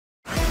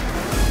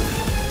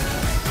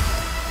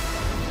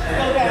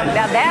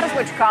Now that is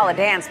what you call a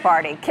dance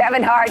party.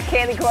 Kevin Hart,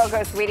 Kaley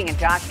Cuoco, Sweeting, and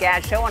Josh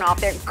Gad showing off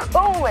their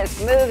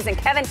coolest moves. And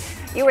Kevin,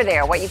 you were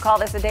there. What you call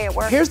this, a day at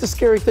work? Here's the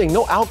scary thing.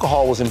 No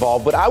alcohol was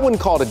involved, but I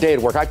wouldn't call it a day at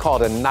work. I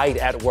call it a night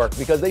at work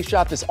because they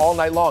shot this all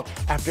night long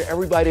after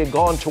everybody had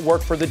gone to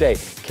work for the day.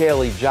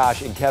 Kaley,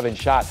 Josh, and Kevin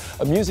shot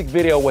a music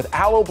video with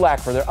Aloe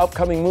Black for their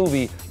upcoming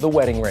movie, The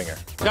Wedding Ringer.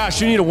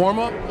 Josh, you need a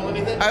warm-up?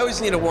 I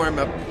always need a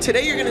warm-up.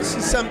 Today you're gonna see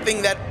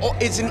something that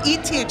is an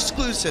ET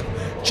exclusive.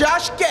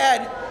 Josh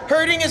Gad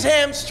hurting his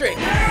hamstring.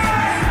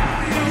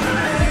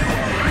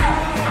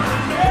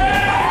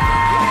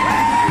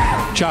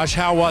 Josh,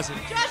 how was it?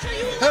 Josh, are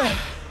you alive?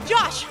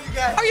 Josh,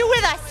 are you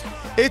with us?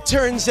 It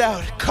turns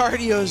out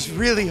cardio's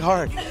really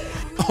hard.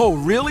 Oh,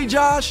 really,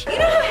 Josh? You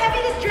know how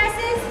heavy this dress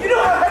is? You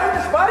know how heavy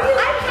this body is?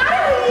 I'm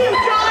proud of you,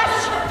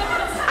 Josh!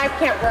 I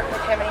can't work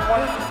with him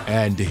anymore.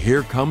 And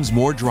here comes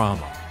more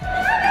drama.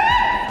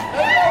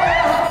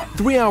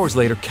 3 hours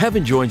later,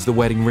 Kevin joins the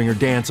Wedding Ringer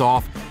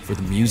dance-off for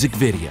the music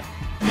video.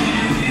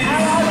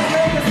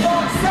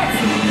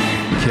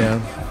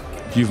 Kev,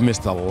 you've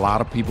missed a lot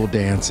of people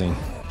dancing.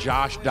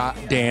 Josh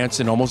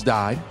danced and almost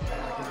died.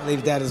 I can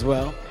believe that as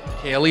well.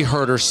 Kaley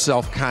hurt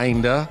herself,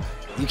 kinda.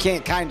 You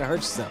can't kinda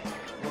hurt yourself.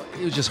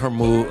 It was just her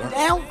move.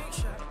 Down?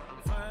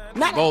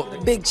 Not a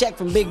big check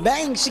from Big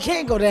Bang. She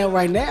can't go down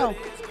right now.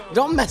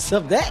 Don't mess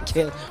up that,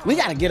 kid. We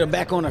gotta get her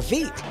back on her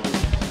feet.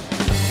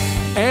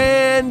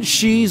 And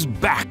she's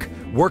back,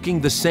 working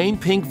the same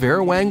pink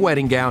Vera Wang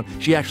wedding gown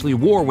she actually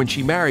wore when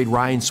she married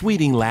Ryan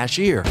Sweeting last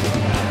year.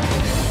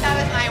 That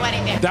was my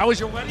wedding dance. That was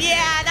your wedding?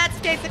 Yeah, that's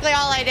basically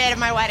all I did at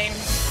my wedding.